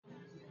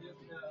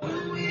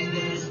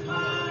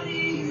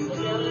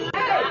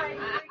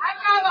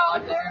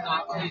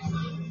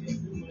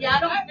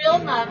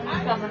still nothing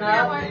coming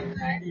up.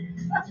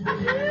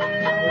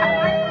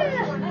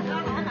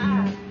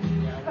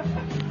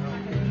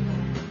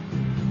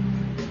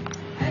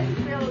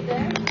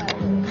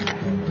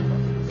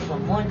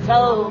 Someone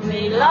told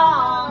me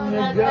long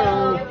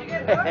ago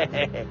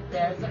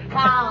there's a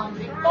calm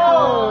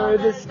before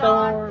the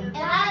storm. And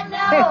I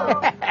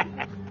know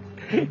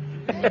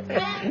it's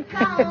been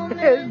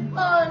coming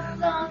for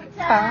some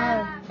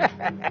time.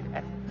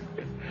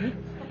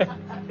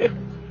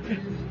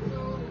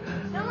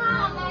 Come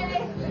on, baby.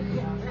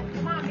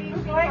 Come on, be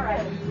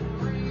joyful.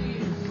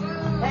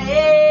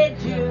 Hey,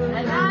 Jude.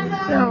 And I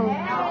know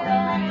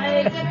I'll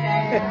make it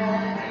there.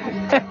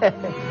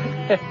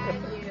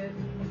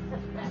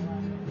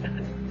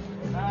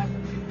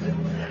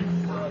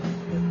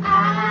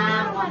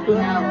 I want to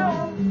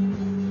know,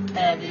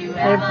 have you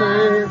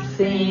ever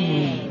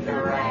seen the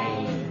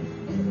rain?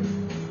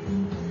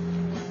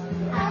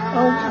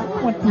 I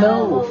want to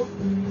know.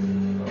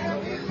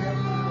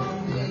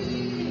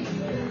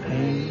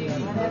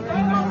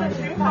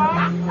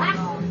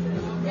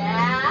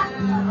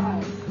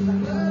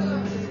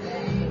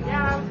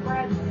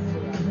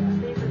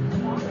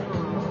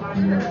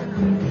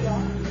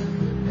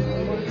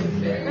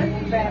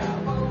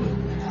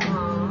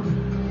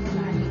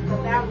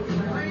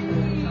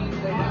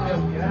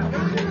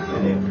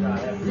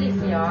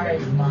 CCR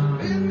is fun.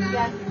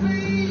 Yes.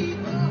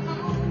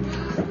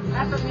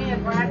 That's what me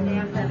and Brad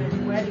danced at his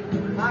wedding.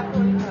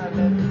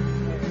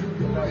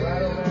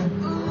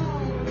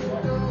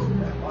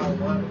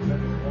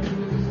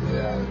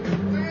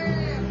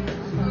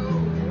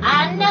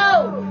 I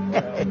know.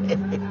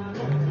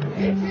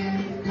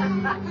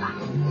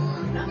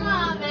 Come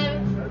on, baby.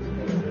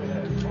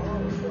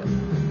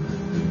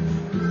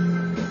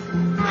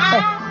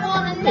 I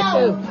want to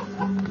know.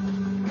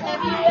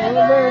 Have you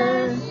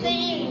ever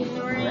seen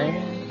the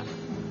rain?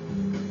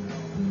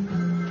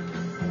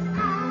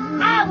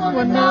 I want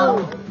to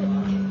know.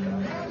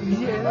 Have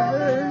you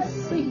ever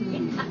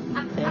seen the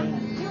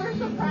rain? You were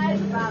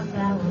surprised about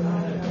that one.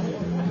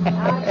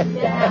 Out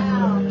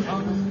down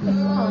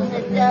on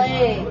the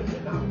day.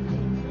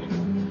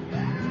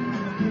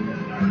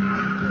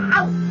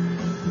 Ow!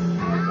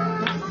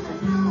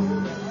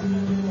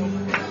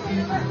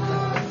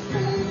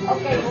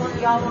 Okay,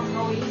 y'all want to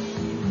go eat?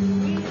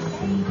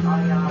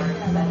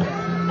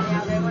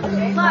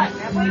 Look,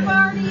 we've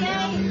already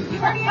ate. You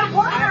already ate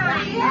pork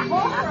rinds. Yeah,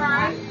 pork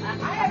rinds.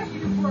 I had a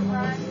few pork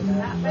rinds.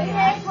 They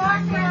ate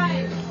pork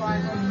rinds.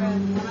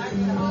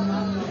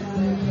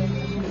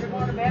 You're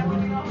going to bed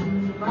when you go?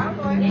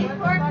 Probably. Eat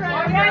pork rinds. Oh,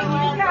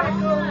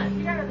 yeah,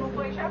 you gotta go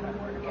play shopping.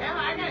 Yeah,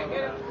 I gotta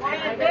get it.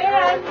 And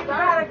then you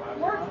gotta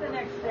work the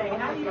next day.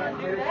 How do you gonna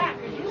do that?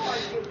 Because you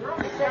always get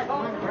drunk.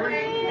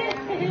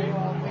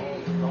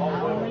 I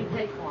only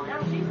take one. No,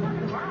 she's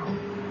working tomorrow.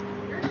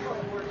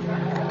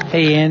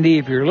 Hey Andy,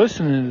 if you're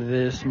listening to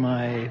this,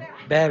 my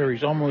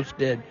battery's almost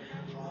dead.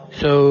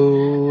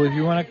 So if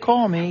you want to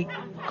call me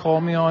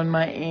on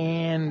my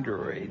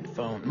Android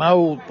phone, my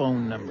old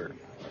phone number.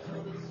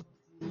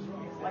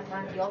 What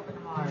time do you open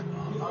tomorrow?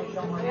 Oh, you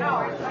don't want to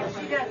know.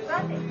 She does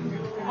Sunday.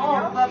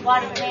 Oh, but why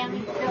the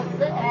family's still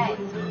sitting? Hey,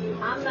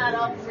 I'm not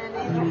opening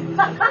either.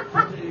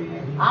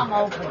 I'm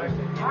open.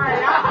 All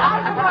right,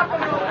 I'm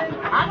open.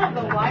 I'm going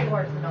to go white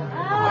horse and open. I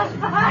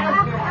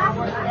don't care how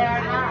much there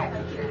or not.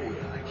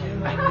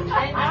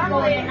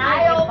 Normally,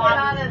 I open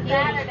on a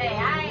Saturday.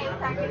 I ain't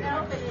fucking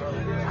open it.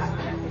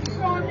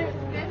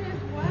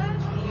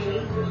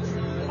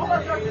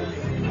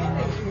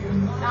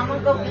 I'm going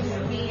to go get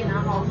some tea and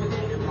I'm open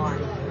it in the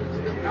morning.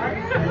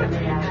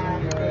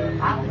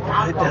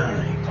 I'll go.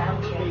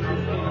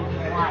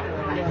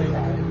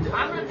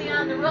 I'm going to be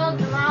on the road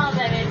tomorrow,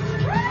 baby.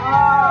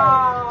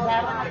 Oh,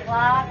 7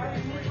 o'clock.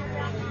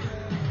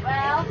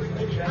 Well, I'm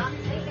thinking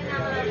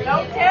I'm going to be...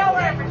 Don't tell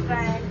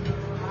everything.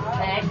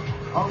 Okay.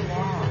 Oh,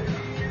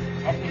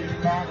 yeah. That'd be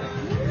better.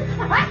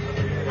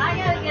 I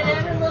gotta get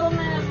every little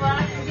minute what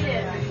I can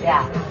get.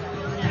 Yeah.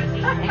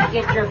 And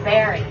get your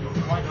berries.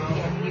 Once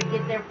you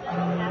get there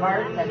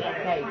first, that's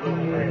okay. Get your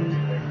berries.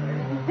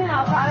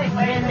 I'll probably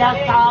put in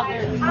the salt.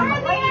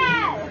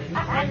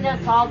 And the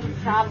salt and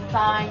shop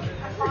sign.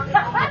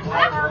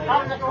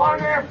 On the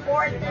corner of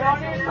 4th and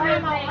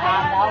 5th. I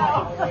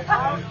know.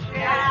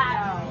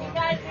 Yeah. You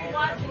guys be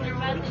watching your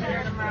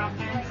messenger tomorrow.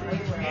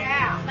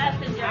 Yeah.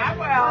 Messenger. I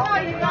will. Oh,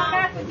 you got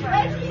messenger.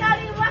 You're not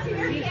even watching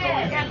your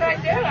kids. Yes, I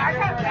do. I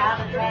got out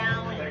of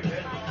town.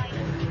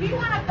 Do you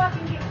want to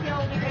fucking get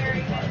killed or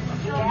married?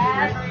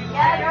 Yes.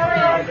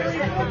 Yes.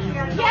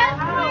 Yes.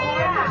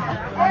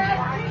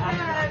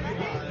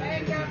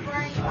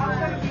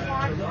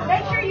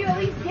 Make sure you at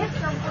least get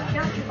some so you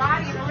dump your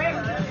body in the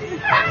river.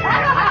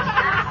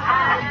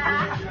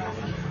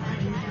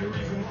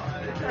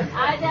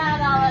 I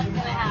doubt all that's going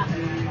to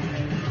happen.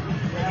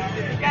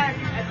 You got a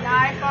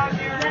knife on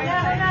your...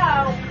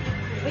 No.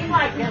 We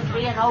might just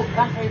be an old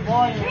country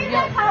boy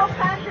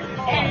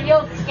and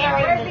you'll scare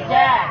him to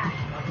death.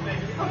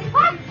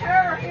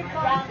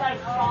 Sounds like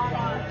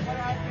Shawnee.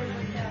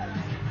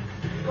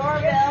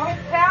 Doorbell. This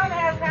town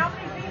has how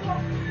many people?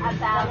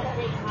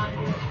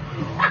 1,800.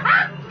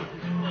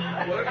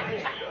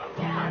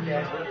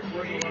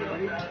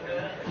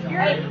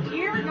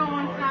 You're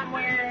going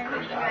somewhere and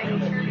making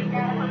sure you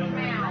got one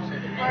mouth.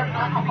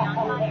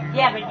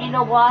 Yeah, but you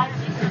know what?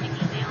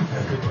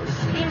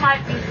 He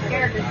might be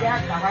scared to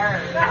death of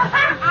her.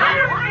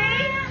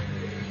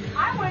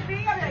 I would be.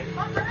 I'd be like,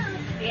 fuck her.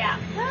 Yeah.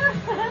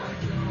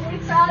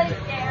 He's probably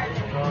scared.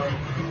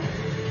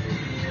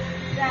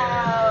 So,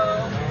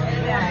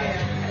 anyway.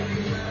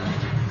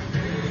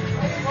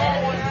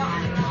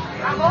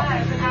 I'm hoping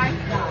it's a nice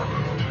dog.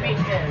 Me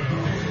too.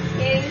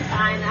 He's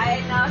fine. I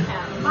know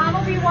him. Mom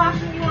will be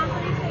watching you on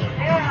TV.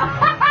 Yeah.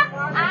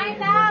 I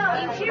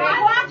know. She was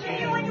watching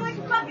you when you went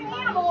to fucking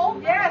Animal.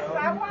 Yes,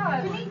 I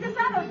was. To meet this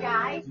other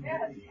guy.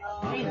 Yes.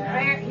 He's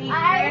very cute.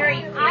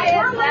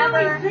 We're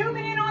literally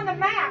zooming in on the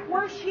map.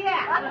 Where's she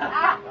at?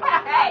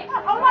 Hey.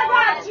 Oh my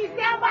God, she's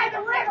down by the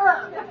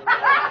river.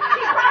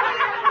 She's probably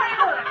in the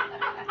river.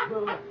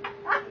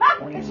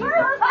 It's her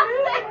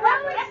moving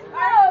really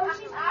slow.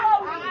 She's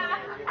floating.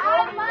 I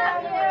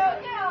love you.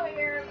 Get over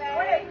here,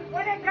 baby.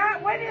 When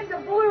it the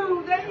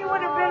blue, then you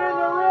would have been in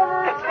the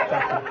river.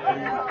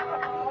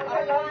 I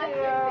love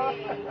you.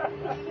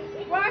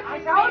 I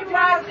told you I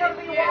was going to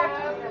be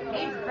watching.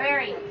 He's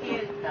very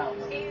cute, though.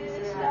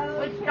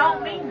 Which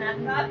don't mean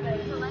nothing.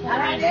 I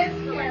mean, it's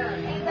cute.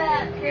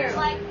 He's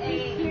like a...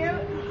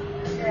 cute?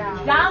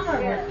 Yeah. Dahmer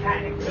was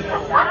kind of cute.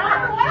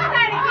 Dahmer was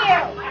kind of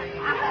cute.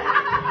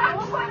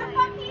 Well, what the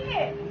fuck he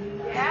did?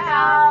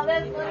 Yeah.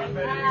 This was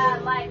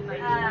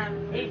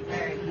he's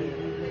very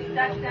cute.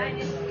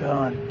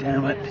 God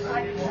damn it.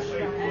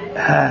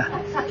 Yeah.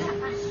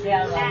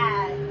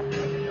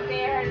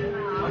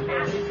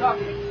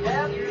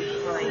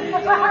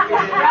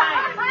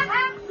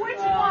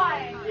 Which one?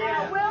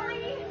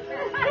 Willie?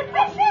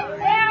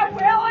 Yeah,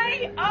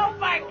 Willie? Oh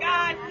my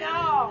God, no.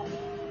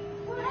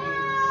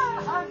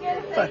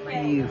 Fuck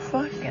you,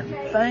 fucking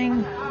thing.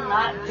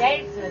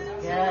 James is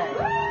good.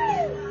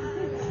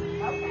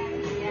 Okay.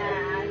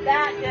 Yeah,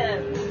 that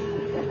good.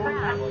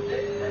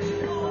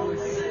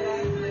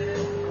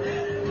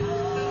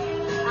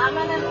 I'm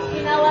gonna,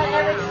 you know what,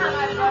 every time I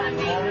go to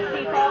meet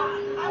people,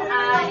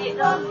 it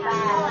goes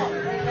bad. It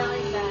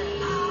really does.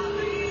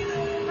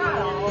 Not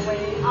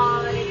always.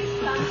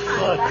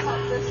 Sometimes I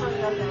hope this one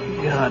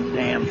doesn't.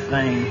 Goddamn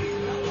thing.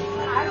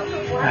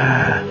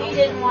 He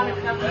didn't want to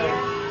come here.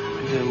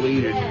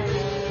 Deleted. I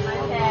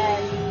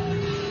said,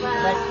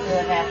 let's do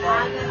it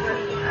halfway.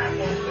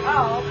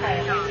 Oh, okay.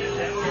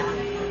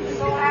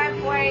 So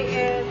halfway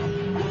is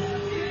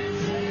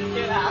 2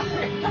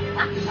 hours.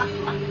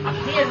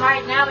 He is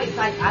right now, he's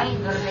like, I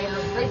ain't gonna be able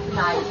to sleep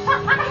tonight.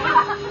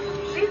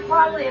 He's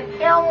probably a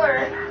killer.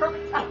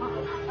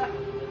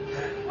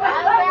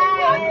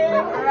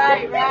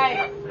 Right.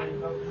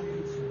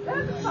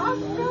 That's a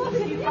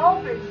possibility. He's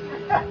hoping.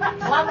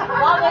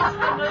 What was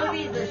the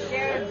movie, The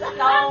Sharon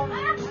Stone?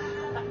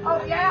 Oh,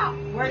 yeah.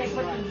 Where they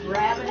put them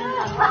rabbits in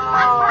the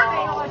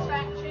Fatal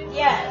Attraction?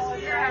 Yes.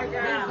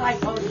 He's like,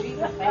 oh, she's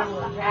a Fatal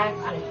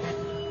Attraction.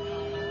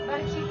 But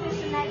if she sits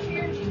in that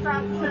chair and she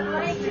crosses her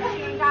legs and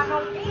she ain't got no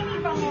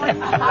panties on.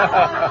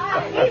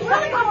 He's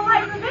really gonna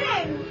like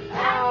revenge.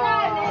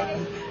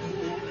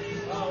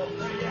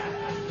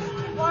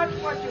 Watch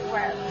what you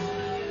wear.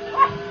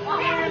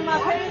 And my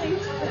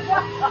panties.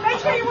 Make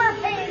sure you wear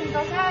panties,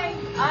 okay?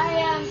 I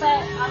am,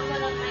 but I'm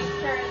gonna make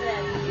sure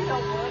that you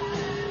don't look.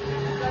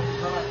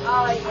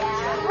 Oh,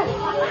 yeah.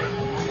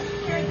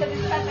 Here's the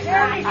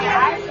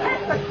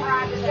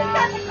crotch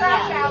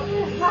out.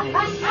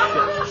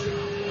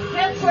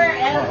 Just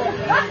wherever.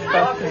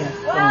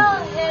 Well,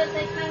 if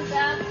it comes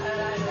out,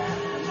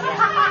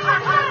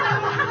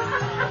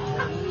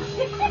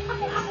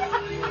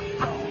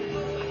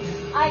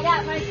 I got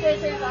my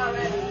scissors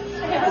already.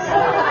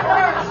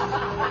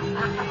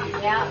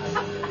 Yeah.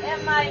 It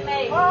might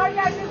make. Oh, I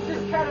got this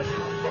just cut it.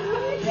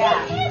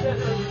 Yeah.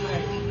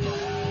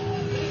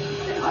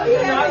 Fucking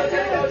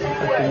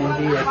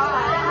idiot.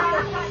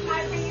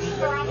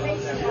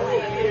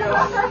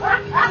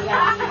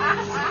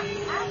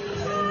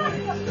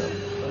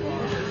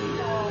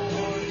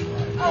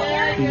 Oh,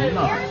 Erin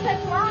not. said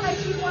Lana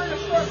she's wearing a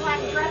short black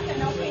dress and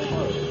no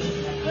panties.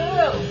 Who?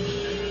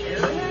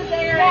 Who's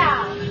there?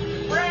 Yeah.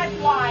 Brad's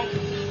wife.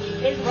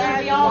 Is it going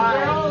to be all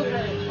girls?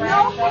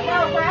 No,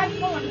 Brad's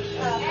pulling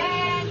stuff.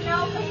 And no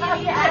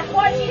panties. That's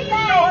what she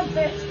said.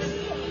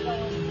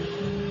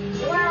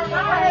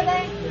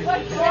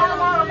 What's going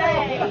on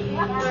there?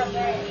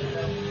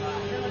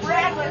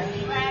 Brad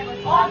was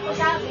all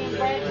forgot being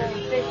Brad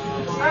going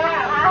fishing.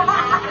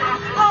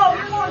 Oh,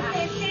 you're going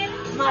fishing?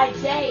 My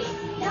date.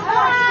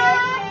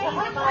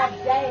 My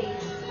date.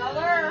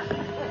 Hello.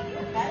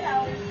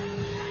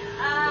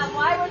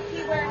 Why was she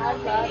wearing no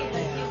panties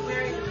and she's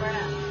wearing the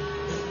brown?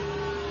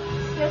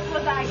 This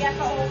was, I guess,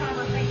 the whole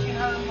conversation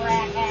her and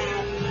Brad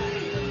had.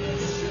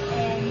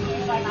 And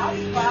he's like, I'll be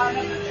wearing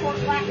a short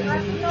black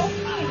dress and no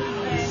panties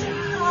then.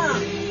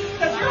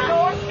 Because you're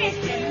going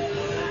fishing.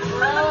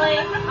 Really?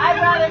 I'd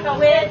rather go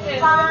fishing.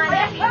 Fine.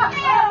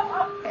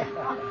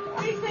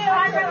 Me too.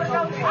 I'd rather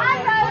go fishing.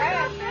 I'd rather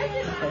go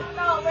fishing than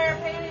go wear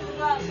panties and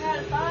go outside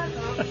of fun.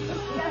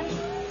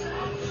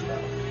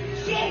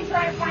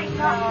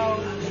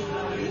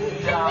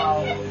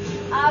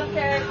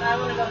 Okay, I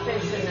want to go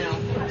fishing now.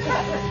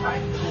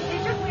 He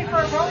took me for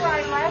a boat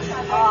ride last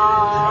night. Oh,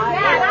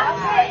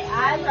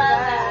 I love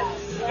that.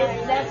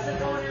 Is Dexter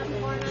going out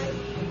tomorrow night?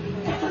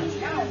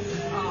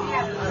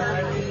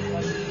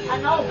 I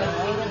know, but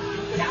we was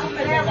out for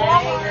the day.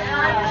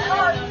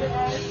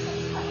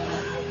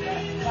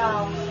 No.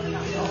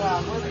 Well,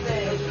 we'll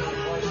see.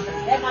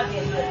 That might be a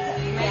good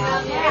thing.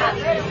 Yeah,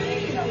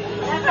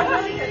 that's a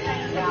really good thing.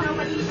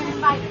 Nobody even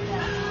invited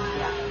them.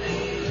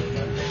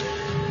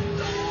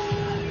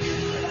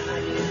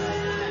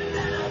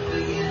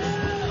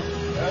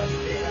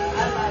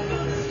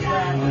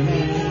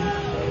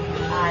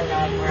 I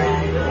love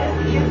Brad.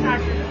 You're not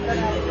just going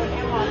to put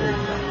him on the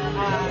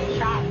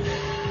shop.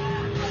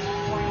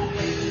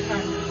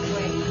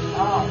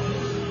 Oh.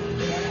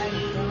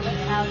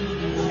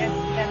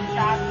 Them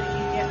shops that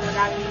you get for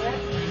that good.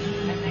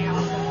 And they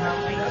also sell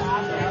things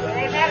out there.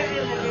 They've had it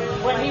in the news.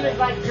 When he was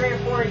like 3 or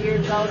 4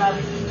 years old, I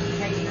was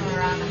taking him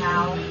around the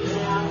house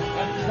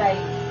and say,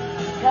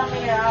 "Come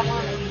here, I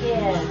want a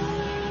kiss."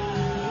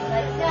 He's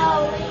like,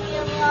 "No, leave me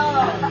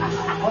alone."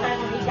 Well, then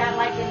when he got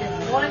like in his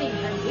 20s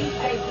and he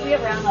chased me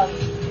around the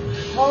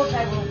whole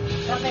table,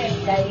 "Come here,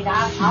 Dade, I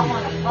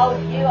want to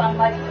poke you." I'm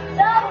like,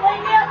 "No,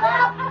 leave me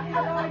alone."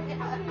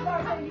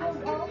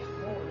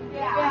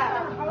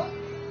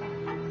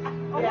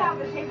 Oh, yeah,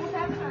 the tables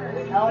have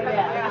turned. Oh,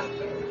 yeah.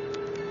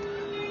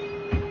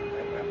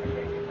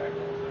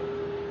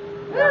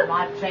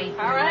 My chase.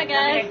 All right,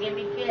 guys. Give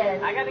me a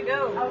kiss. I gotta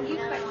go. Oh, you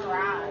could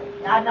cry.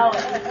 I know it.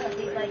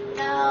 He's like,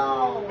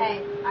 no.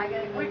 Hey, I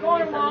gotta go. We're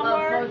going to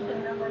Walmart.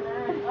 Number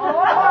 9.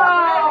 Oh!